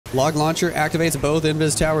Log launcher activates both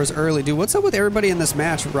invis towers early. Dude, what's up with everybody in this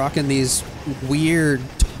match rocking these weird,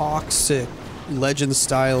 toxic, legend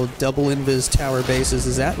style double invis tower bases?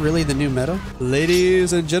 Is that really the new meta?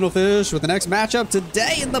 Ladies and gentlefish, with the next matchup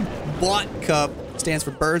today in the Bot Cup, stands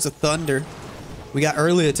for Birds of Thunder. We got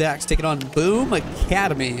early attacks taking on Boom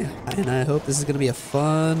Academy, and I hope this is going to be a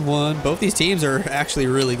fun one. Both these teams are actually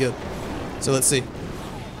really good. So let's see.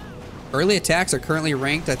 Early attacks are currently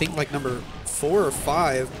ranked, I think, like number 4 or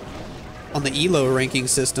 5 on the ELO ranking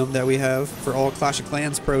system that we have for all Clash of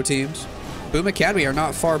Clans pro teams. Boom Academy are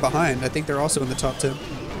not far behind. I think they're also in the top 10.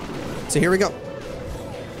 So here we go.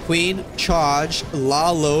 Queen, Charge,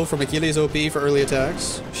 Lalo from Achilles OP for early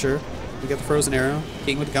attacks. Sure. We got the Frozen Arrow.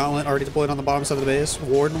 King with Gauntlet already deployed on the bottom side of the base.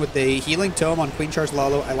 Warden with a Healing Tome on Queen Charge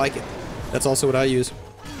Lalo. I like it. That's also what I use.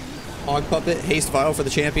 Hog Puppet, Haste Vial for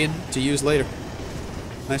the champion to use later.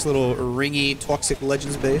 Nice little ringy, toxic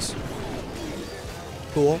Legends base.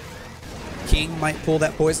 Cool. King might pull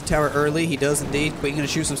that Poison Tower early. He does indeed. Queen gonna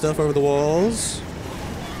shoot some stuff over the walls.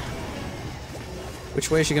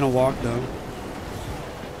 Which way is she gonna walk, though?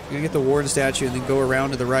 Gonna get the Warden statue and then go around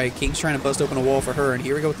to the right. King's trying to bust open a wall for her, and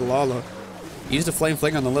here we go with the Lalo. Used a Flame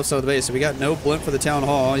Flinger on the left side of the base, so we got no blimp for the Town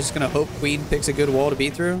Hall. He's just gonna hope Queen picks a good wall to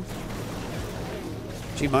beat through.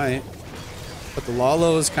 She might. But the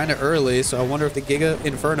Lalo is kind of early, so I wonder if the Giga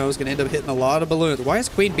Inferno is gonna end up hitting a lot of balloons. Why is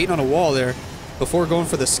Queen beating on a wall there before going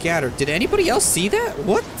for the scatter? Did anybody else see that?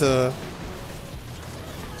 What the?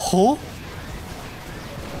 Huh?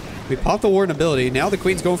 We popped the Warden ability. Now the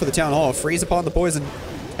Queen's going for the Town Hall. Freeze upon the Poison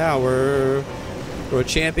Tower. Royal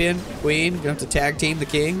Champion, Queen, gonna have to tag team the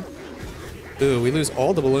King. Ooh, we lose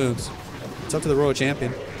all the balloons. It's up to the Royal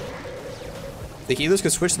Champion. If the healers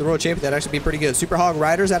could switch to the Royal Champion, that'd actually be pretty good. Super Hog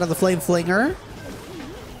Riders out of the Flame Flinger.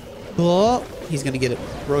 Oh, he's gonna get it.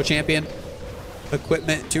 Royal Champion,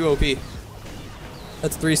 equipment 2 OP.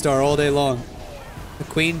 That's 3-star all day long. The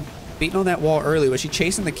Queen beating on that wall early. Was she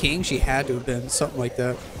chasing the King? She had to have been. Something like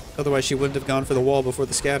that. Otherwise, she wouldn't have gone for the wall before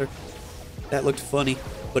the scatter. That looked funny.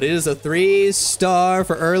 But it is a 3-star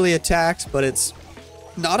for early attacks, but it's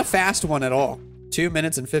not a fast one at all. 2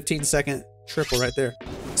 minutes and 15-second triple right there.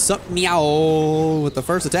 Suck meow with the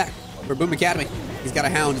first attack for Boom Academy. He's got a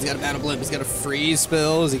Hound. He's got a Battle Blimp. He's got a Freeze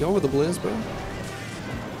spell. Is he going with the Blizz, bro?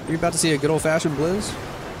 You're about to see a good old-fashioned Blizz?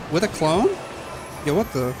 With a clone? Yo,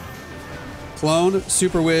 what the? Clone,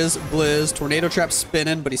 Super Whiz, Blizz, Tornado Trap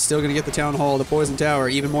spinning, but he's still going to get the Town Hall, the Poison Tower.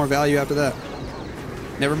 Even more value after that.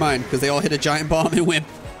 Never mind, because they all hit a giant bomb and went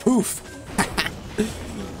poof.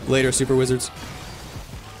 Later, Super Wizards.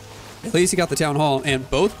 At least he got the Town Hall and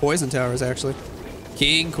both Poison Towers, actually.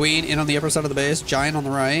 King, Queen in on the upper side of the base. Giant on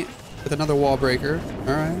the right with another wall breaker.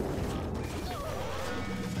 All right.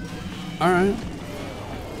 All right.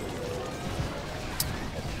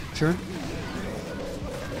 Sure.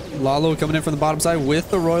 Lalo coming in from the bottom side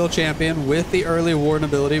with the Royal Champion, with the early Warden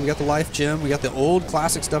ability. We got the Life Gem. We got the old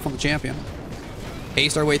classic stuff on the Champion.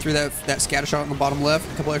 Haste our way through that scatter shot on the bottom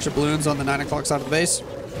left. A couple extra balloons on the 9 o'clock side of the base.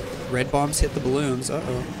 Red bombs hit the balloons.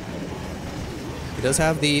 Uh-oh. He does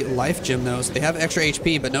have the Life Gem, though, so they have extra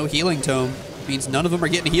HP, but no Healing Tome. Means none of them are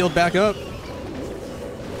getting healed back up.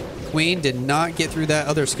 Queen did not get through that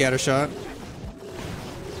other scatter shot.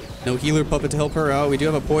 No Healer Puppet to help her out. We do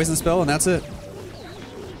have a Poison spell, and that's it.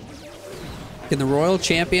 Can the Royal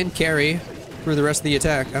Champion carry through the rest of the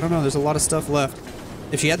attack? I don't know. There's a lot of stuff left.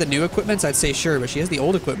 If she had the new equipments, I'd say sure, but she has the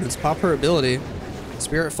old equipments. Pop her ability.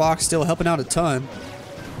 Spirit Fox still helping out a ton.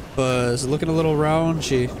 Buzz looking a little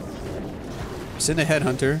raunchy. Send a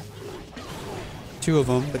Headhunter. 2 of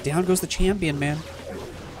them, but down goes the Champion, man.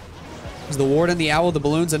 Is the Warden, the Owl, the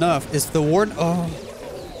balloons enough? Is the Warden... Oh.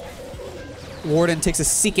 Warden takes a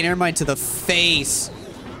Seeking Air Mine to the face.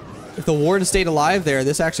 If the Warden stayed alive there,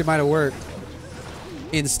 this actually might have worked.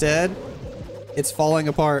 Instead, it's falling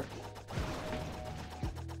apart.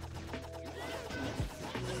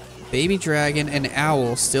 Baby Dragon and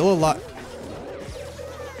Owl still alive.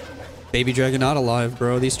 Baby Dragon not alive,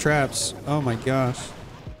 bro. These traps. Oh my gosh.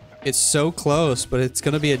 It's so close, but it's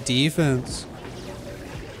going to be a defense.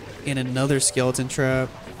 And another skeleton trap.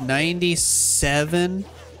 97%,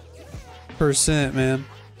 man.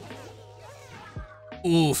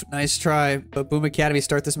 Oof, nice try. But Boom Academy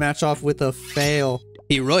start this match off with a fail.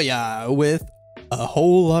 Hiroya with a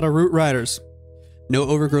whole lot of Root Riders. No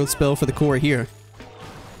Overgrowth spell for the core here.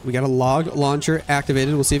 We got a Log Launcher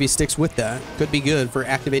activated. We'll see if he sticks with that. Could be good for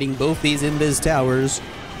activating both these Invis Towers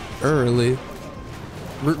early.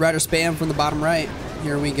 Root Rider spam from the bottom right.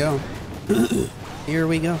 Here we go. Here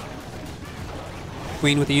we go.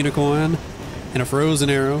 Queen with the Unicorn and a Frozen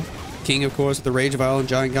Arrow. King, of course, with the Rage Vial and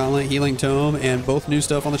Giant Gauntlet, Healing Tome, and both new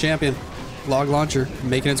stuff on the Champion. Log launcher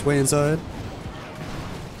making its way inside.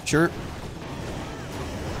 Sure.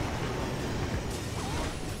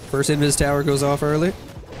 First invis tower goes off early.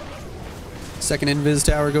 Second invis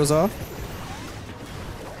tower goes off.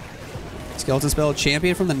 Skeleton spell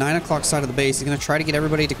champion from the 9 o'clock side of the base. He's going to try to get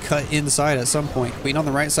everybody to cut inside at some point. Queen on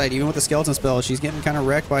the right side, even with the skeleton spell, she's getting kind of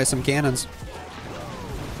wrecked by some cannons.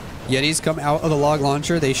 Yetis come out of the log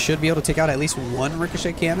launcher. They should be able to take out at least one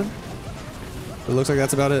ricochet cannon. It looks like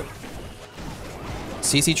that's about it.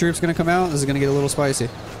 CC troops going to come out. This is going to get a little spicy.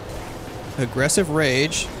 Aggressive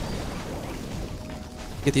rage.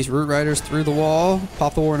 Get these root riders through the wall.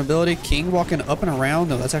 Pop the warren ability. King walking up and around.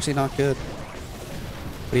 No, that's actually not good.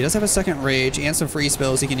 But he does have a second rage and some free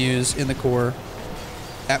spells he can use in the core.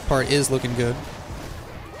 That part is looking good.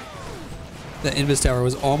 The invis tower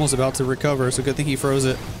was almost about to recover, so good thing he froze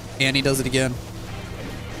it. And he does it again.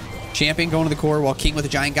 Champion going to the core while King with the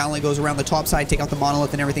giant gauntlet goes around the top side, take out the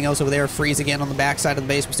monolith and everything else over there. Freeze again on the back side of the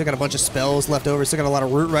base. We still got a bunch of spells left over. Still got a lot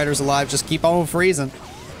of root riders alive. Just keep on freezing.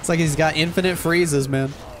 It's like he's got infinite freezes,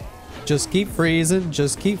 man. Just keep freezing.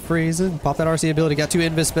 Just keep freezing. Pop that RC ability. Got 2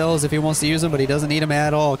 invis spells if he wants to use them, but he doesn't need them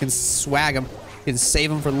at all. Can swag them. Can save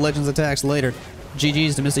them for the Legends attacks later.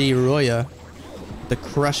 GG's to Mr. Iroya. The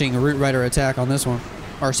crushing root rider attack on this one.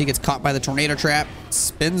 RC gets caught by the tornado trap.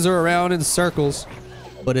 Spins her around in circles.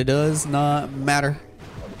 But it does not matter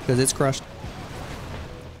because it's crushed.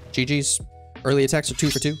 GG's. Early attacks are 2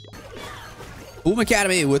 for 2. Boom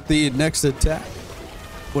Academy with the next attack.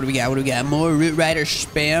 What do we got? What do we got? More root rider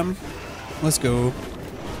spam. Let's go.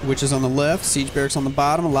 Witches on the left. Siege barracks on the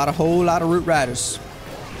bottom. A whole lot of root riders.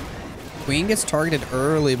 Queen gets targeted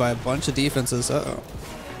early by a bunch of defenses. Uh-oh.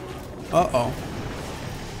 Uh-oh.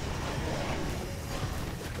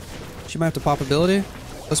 She might have to pop ability.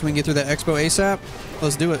 Unless we can get through that expo ASAP.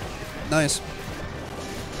 Let's do it. Nice.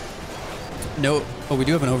 No. Oh, we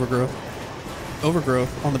do have an overgrowth.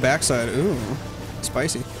 Overgrowth on the backside. Ooh.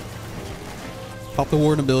 Spicy. Pop the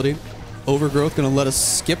warden ability. Overgrowth gonna let us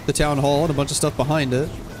skip the town hall and a bunch of stuff behind it.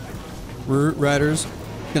 Root riders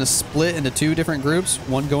gonna split into 2 different groups.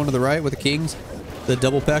 One going to the right with the kings. The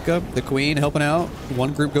double P.E.K.K.A. The queen helping out.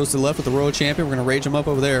 One group goes to the left with the royal champion. We're gonna rage them up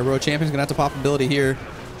over there. Royal champion's gonna have to pop ability here.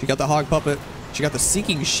 She got the hog puppet. She got the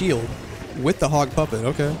seeking shield with the hog puppet.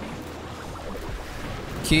 Okay.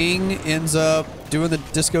 King ends up doing the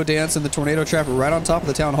disco dance and the tornado trap right on top of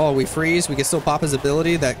the town hall. We freeze. We can still pop his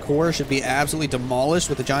ability. That core should be absolutely demolished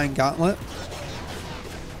with the giant gauntlet.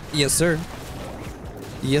 Yes, sir.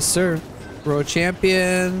 Yes, sir. Royal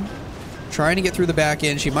champion trying to get through the back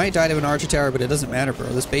end. She might die to an archer tower, but it doesn't matter, bro.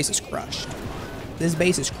 This base is crushed. This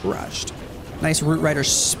base is crushed. Nice root rider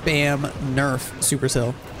spam nerf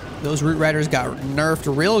Supercell. Those root riders got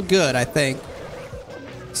nerfed real good, I think.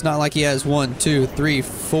 It's not like he has 1, 2, 3,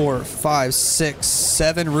 4, 5, 6,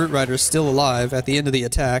 7 root riders still alive at the end of the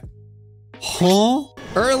attack. Huh?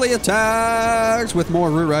 Early attacks with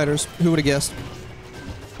more root riders. Who would have guessed?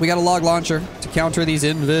 We got a log launcher to counter these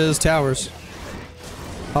invis towers.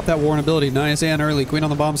 Pop that warren ability. Nice and early. Queen on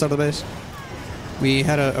the bottom side of the base. We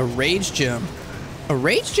had a rage gem. A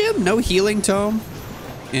rage gem? No healing tome?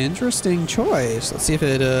 Interesting choice. Let's see if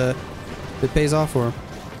it pays off for him.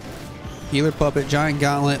 Healer puppet, giant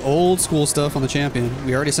gauntlet, old school stuff on the champion.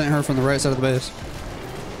 We already sent her from the right side of the base.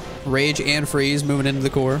 Rage and freeze moving into the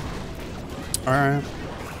core. Alright.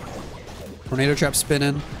 Tornado trap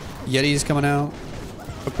spinning. Yeti's coming out.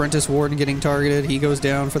 Apprentice warden getting targeted. He goes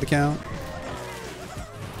down for the count.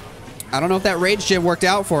 I don't know if that rage gem worked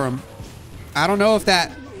out for him. I don't know if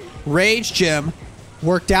that rage gem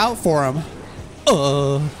worked out for him.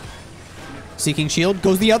 Seeking shield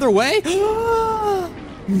goes the other way.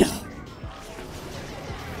 No.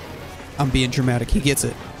 I'm being dramatic. He gets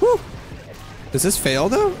it. Woo. Does this fail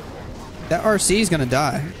though? That RC is gonna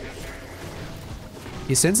die.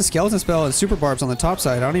 He sends a skeleton spell and super barbs on the top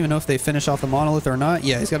side. I don't even know if they finish off the monolith or not.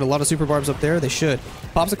 Yeah, he's got a lot of super barbs up there. They should.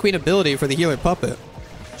 Pops a queen ability for the healer puppet.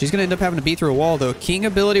 She's gonna end up having to beat through a wall though. King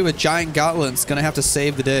ability with giant gauntlets gonna have to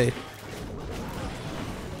save the day.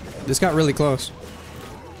 This got really close.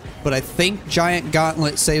 But I think giant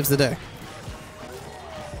gauntlet saves the day.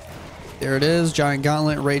 There it is. Giant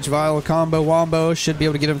gauntlet, rage vial combo wombo. Should be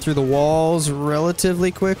able to get him through the walls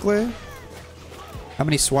relatively quickly. How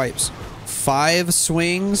many swipes? 5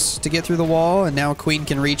 swings to get through the wall, and now queen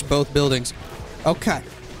can reach both buildings. Okay.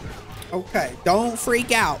 Okay. Don't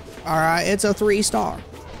freak out. All right. It's a 3-star.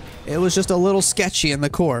 It was just a little sketchy in the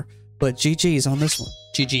core, but GG's on this one.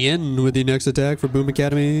 GGN with the next attack for Boom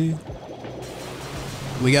Academy.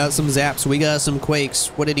 We got some zaps. We got some quakes.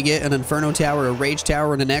 What did he get? An Inferno Tower, a Rage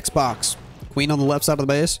Tower, and an Xbox. Queen on the left side of the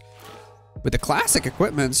base. With the classic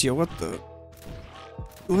equipments, yo, what the...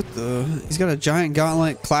 What the? He's got a giant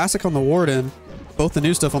gauntlet. Classic on the Warden. Both the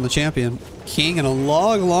new stuff on the champion. King and a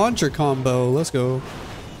log launcher combo. Let's go.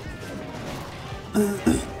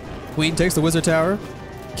 Queen takes the wizard tower.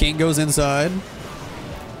 King goes inside.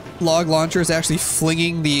 Log launcher is actually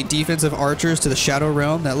flinging the defensive archers to the shadow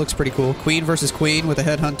realm. That looks pretty cool. Queen versus queen with a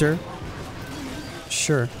headhunter.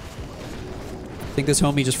 Sure. I think this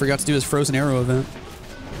homie just forgot to do his frozen arrow event.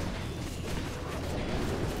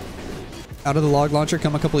 Out of the log launcher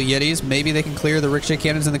come a couple of Yetis. Maybe they can clear the ricochet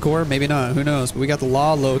cannons in the core. Maybe not. Who knows? But we got the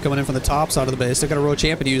Lalo coming in from the top side of the base. Still got a royal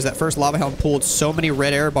champion to use. That first lava hound pulled so many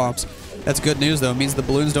red air bombs. That's good news, though. It means the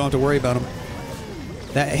balloons don't have to worry about them.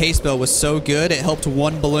 That haste spell was so good. It helped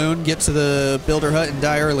one balloon get to the builder hut and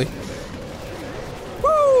die early.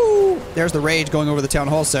 Woo! There's the rage going over the town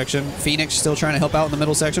hall section. Phoenix still trying to help out in the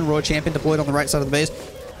middle section. Royal champion deployed on the right side of the base.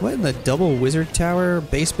 What in the double wizard tower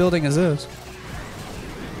base building is this?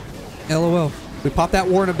 LOL. We popped that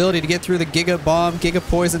Warren ability to get through the Giga Bomb, Giga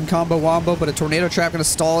Poison combo wombo, but a Tornado Trap gonna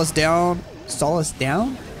stall us down. Stall us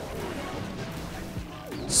down?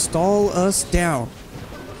 Stall us down.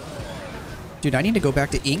 Dude, I need to go back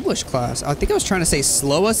to English class. I think I was trying to say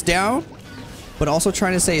slow us down, but also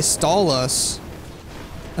trying to say stall us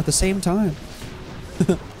at the same time.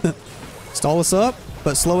 Stall us up,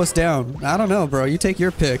 but slow us down. I don't know, bro. You take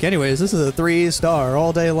your pick. Anyways, this is a 3-star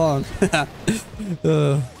all day long.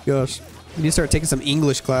 Oh, gosh. We need to start taking some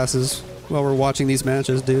English classes while we're watching these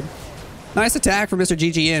matches, dude. Nice attack from Mr.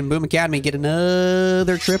 GGN. Boom Academy get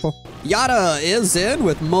another triple. Yada is in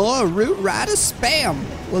with more Root Rider spam.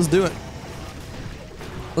 Let's do it.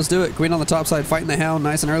 Let's do it. Queen on the top side fighting the Hound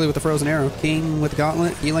nice and early with the Frozen Arrow. King with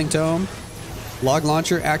Gauntlet, Healing Tome. Log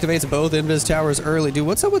Launcher activates both Invis Towers early. Dude,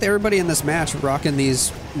 what's up with everybody in this match rocking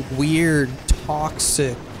these weird,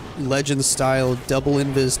 toxic, Legend-style double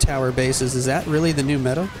Invis Tower bases? Is that really the new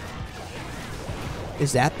meta?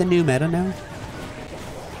 Is that the new meta now?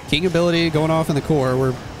 King ability going off in the core.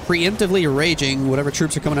 We're preemptively raging whatever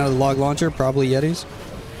troops are coming out of the Log Launcher. Probably Yetis.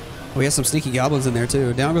 We have some sneaky goblins in there,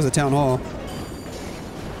 too. Down goes the Town Hall.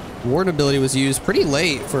 Warden ability was used pretty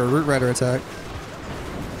late for a Root Rider attack.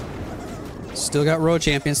 Still got Royal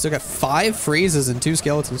Champion. Still got 5 freezes and 2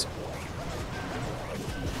 skeletons.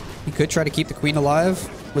 You could try to keep the Queen alive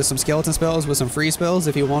with some skeleton spells, with some free spells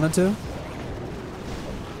if you wanted to.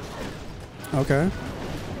 Okay.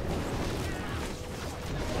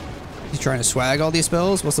 He's trying to swag all these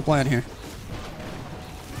spells? What's the plan here?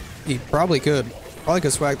 He probably could. Probably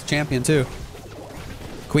could swag the champion too.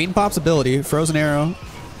 Queen pops ability, Frozen Arrow,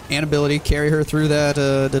 and ability, carry her through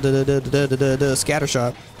that scatter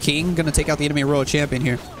shot. King gonna take out the enemy Royal Champion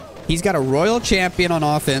here. He's got a Royal Champion on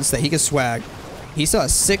offense that he can swag. He still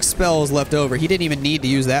has 6 spells left over. He didn't even need to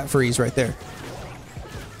use that freeze right there.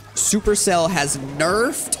 Supercell has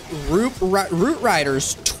nerfed Root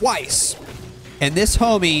Riders twice. And this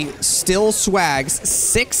homie still swags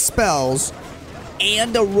 6 spells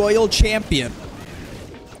and a Royal Champion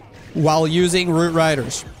while using Root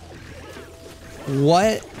Riders.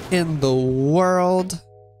 What in the world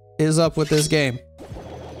is up with this game?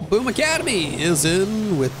 Boom Academy is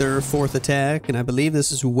in with their 4th attack, and I believe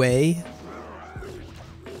this is Wei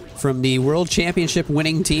from the World Championship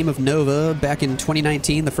winning team of Nova back in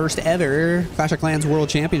 2019, the first ever Clash of Clans World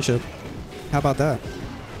Championship. How about that?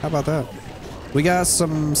 How about that? We got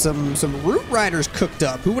some Root Riders cooked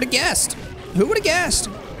up. Who would have guessed? Who would have guessed?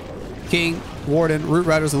 King, Warden, Root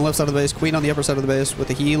Riders on the left side of the base, Queen on the upper side of the base with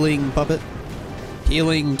a healing puppet,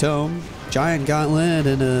 healing tome, giant gauntlet,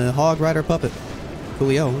 and a hog rider puppet.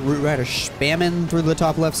 Coolio. Root Rider spamming through the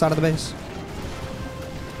top left side of the base.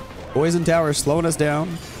 Poison Tower slowing us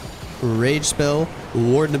down. Rage spell,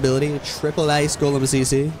 Warden ability, triple ice golem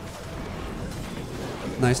CC.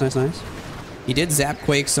 Nice, nice, nice. He did zap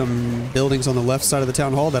quake some buildings on the left side of the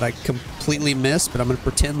town hall that I completely missed, but I'm going to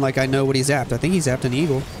pretend like I know what he zapped. I think he zapped an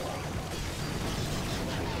eagle.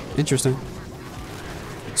 Interesting.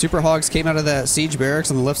 Super Hogs came out of that siege barracks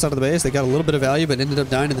on the left side of the base. They got a little bit of value, but ended up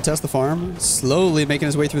dying to the Tesla farm. Slowly making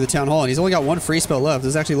his way through the town hall, and he's only got 1 free spell left.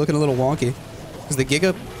 This is actually looking a little wonky. Because the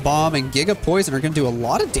Giga Bomb and Giga Poison are going to do a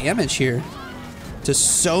lot of damage here to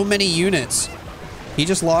so many units. He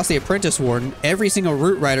just lost the Apprentice Warden. Every single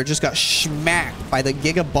Root Rider just got smacked by the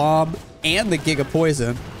Giga Bomb and the Giga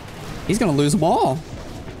Poison. He's going to lose them all.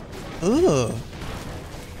 Ugh.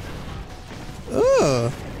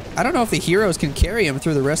 Ugh. I don't know if the heroes can carry him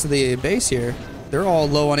through the rest of the base here. They're all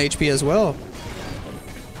low on HP as well.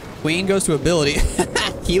 Queen goes to ability.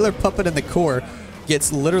 Healer Puppet in the core.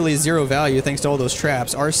 Gets literally 0 value thanks to all those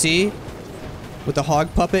traps. RC with the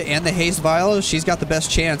Hog Puppet and the Haste Vial, she's got the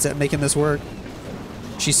best chance at making this work.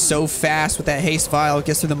 She's so fast with that haste file.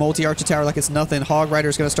 Gets through the multi-archer tower like it's nothing. Hog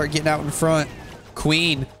Rider's going to start getting out in front.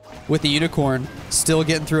 Queen with the unicorn. Still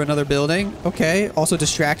getting through another building. Okay. Also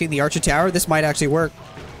distracting the archer tower. This might actually work.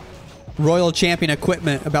 Royal Champion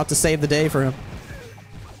equipment about to save the day for him.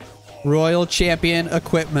 Royal Champion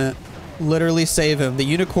equipment. Literally save him. The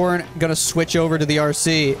unicorn going to switch over to the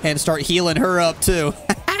RC and start healing her up too.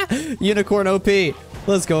 Unicorn OP.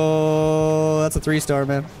 Let's go. That's a 3-star,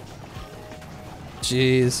 man.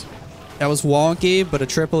 Jeez. That was wonky, but a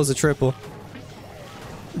triple is a triple.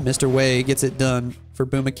 Mr. Way gets it done for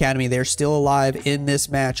Boom Academy. They're still alive in this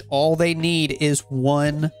match. All they need is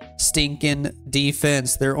one stinking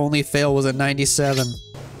defense. Their only fail was a 97.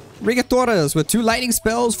 Rigatoras with 2 lightning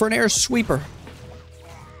spells for an air sweeper.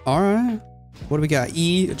 Alright. What do we got?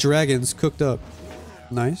 Dragons cooked up.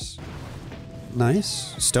 Nice.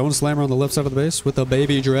 Nice. Stone Slammer on the left side of the base with a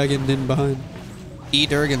baby dragon in behind.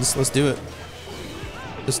 Durgans. Let's do it.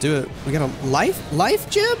 Let's do it. We got a life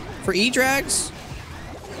gem for E-Drags?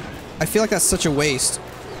 I feel like that's such a waste.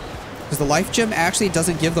 Because the life gem actually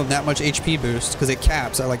doesn't give them that much HP boost. Because it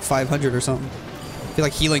caps at like 500 or something. I feel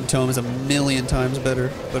like Healing Tome is a million times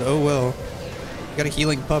better. But oh well. We got a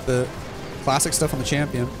Healing Puppet. Classic stuff on the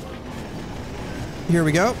champion. Here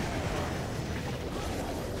we go.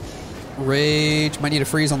 Rage. Might need a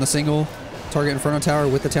freeze on the single. Target Inferno Tower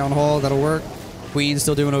with the Town Hall. That'll work. Queen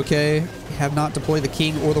still doing okay. Have not deployed the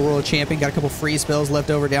King or the Royal Champion. Got a couple freeze spells left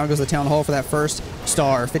over. Down goes the Town Hall for that first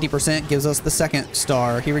star. 50% gives us the second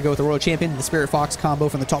star. Here we go with the Royal Champion. The Spirit Fox combo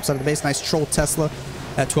from the top side of the base. Nice Troll Tesla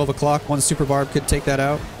at 12 o'clock. One Super Barb could take that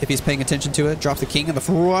out if he's paying attention to it. Drops the King and the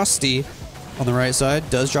Frosty on the right side.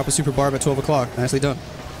 Does drop a Super Barb at 12 o'clock. Nicely done.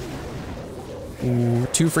 Ooh,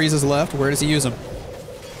 2 freezes left. Where does he use them?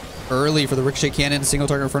 Early for the Ricochet Cannon. Single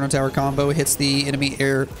target Inferno Tower combo. Hits the enemy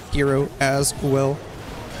air hero as well.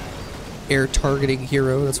 Air targeting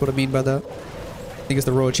hero. That's what I mean by that. I think it's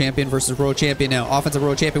the Royal Champion versus Royal Champion now. Offensive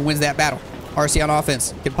Royal Champion wins that battle. RC on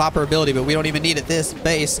offense. Can pop her ability, but we don't even need it. This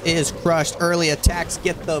base is crushed. Early attacks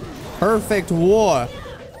get the perfect war.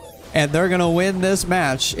 And they're going to win this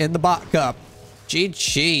match in the Bot Cup.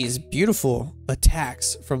 GG's. Beautiful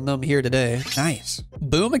attacks from them here today. Nice.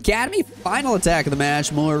 Boom Academy, final attack of the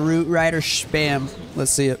match. More Root Rider spam.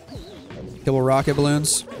 Let's see it. Couple rocket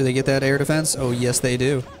balloons. Do they get that air defense? Oh, yes, they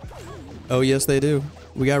do. Oh, yes, they do.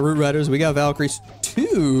 We got Root Riders. We got Valkyries.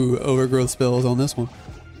 2 overgrowth spells on this one.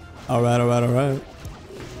 All right, all right, all right.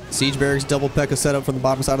 Siege Barracks double P.E.K.K.A setup from the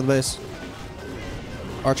bottom side of the base.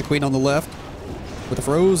 Archer Queen on the left with a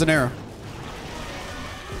frozen arrow.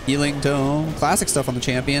 Healing Tome. Classic stuff on the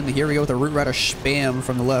champion. Here we go with a Root Rider spam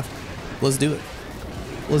from the left. Let's do it.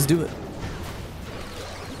 Let's do it.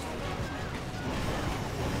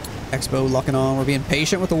 Expo locking on. We're being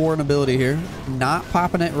patient with the Warden ability here. Not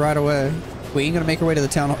popping it right away. Queen gonna make her way to the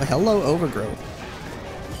town hall. Hello, Overgrowth.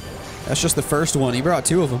 That's just the first one. He brought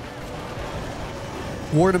 2 of them.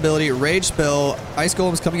 Warden ability, Rage spell. Ice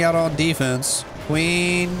Golem's coming out on defense.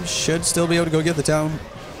 Queen should still be able to go get the town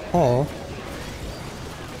hall.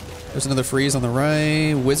 There's another freeze on the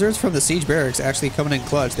right. Wizards from the Siege Barracks actually coming in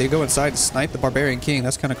clutch. They go inside and snipe the Barbarian King.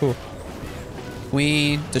 That's kind of cool.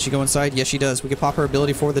 Queen, does she go inside? Yes, she does. We can pop her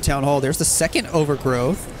ability for the Town Hall. There's the second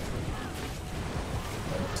Overgrowth.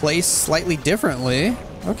 Placed slightly differently.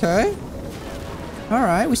 Okay.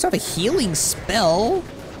 Alright, we still have a healing spell.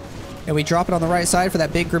 And we drop it on the right side for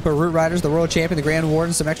that big group of Root Riders. The Royal Champion, the Grand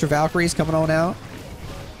Warden, some extra Valkyries coming on out.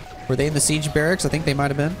 Were they in the Siege Barracks? I think they might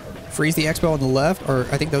have been. Freeze the Expo on the left, or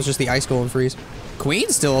I think that was just the Ice Golem freeze.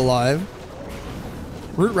 Queen's still alive.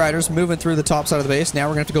 Root Riders moving through the top side of the base. Now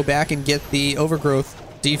we're going to have to go back and get the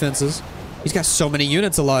Overgrowth defenses. He's got so many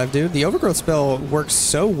units alive, dude. The Overgrowth spell works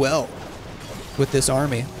so well with this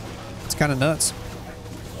army. It's kind of nuts.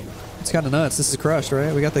 It's kind of nuts. This is crushed,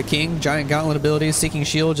 right? We got the King, Giant Gauntlet abilities, Seeking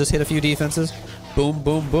Shield, just hit a few defenses. Boom,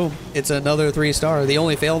 boom, boom. It's another 3-star. The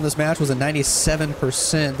only fail in this match was a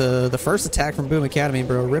 97%. The first attack from Boom Academy,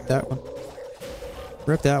 bro. Rip that one.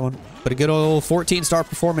 Rip that one. But a good old 14-star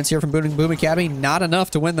performance here from Boom Academy. Not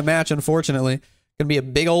enough to win the match, unfortunately. Gonna be a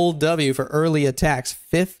big old W for early attacks.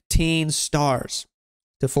 15 stars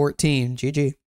to 14. GG.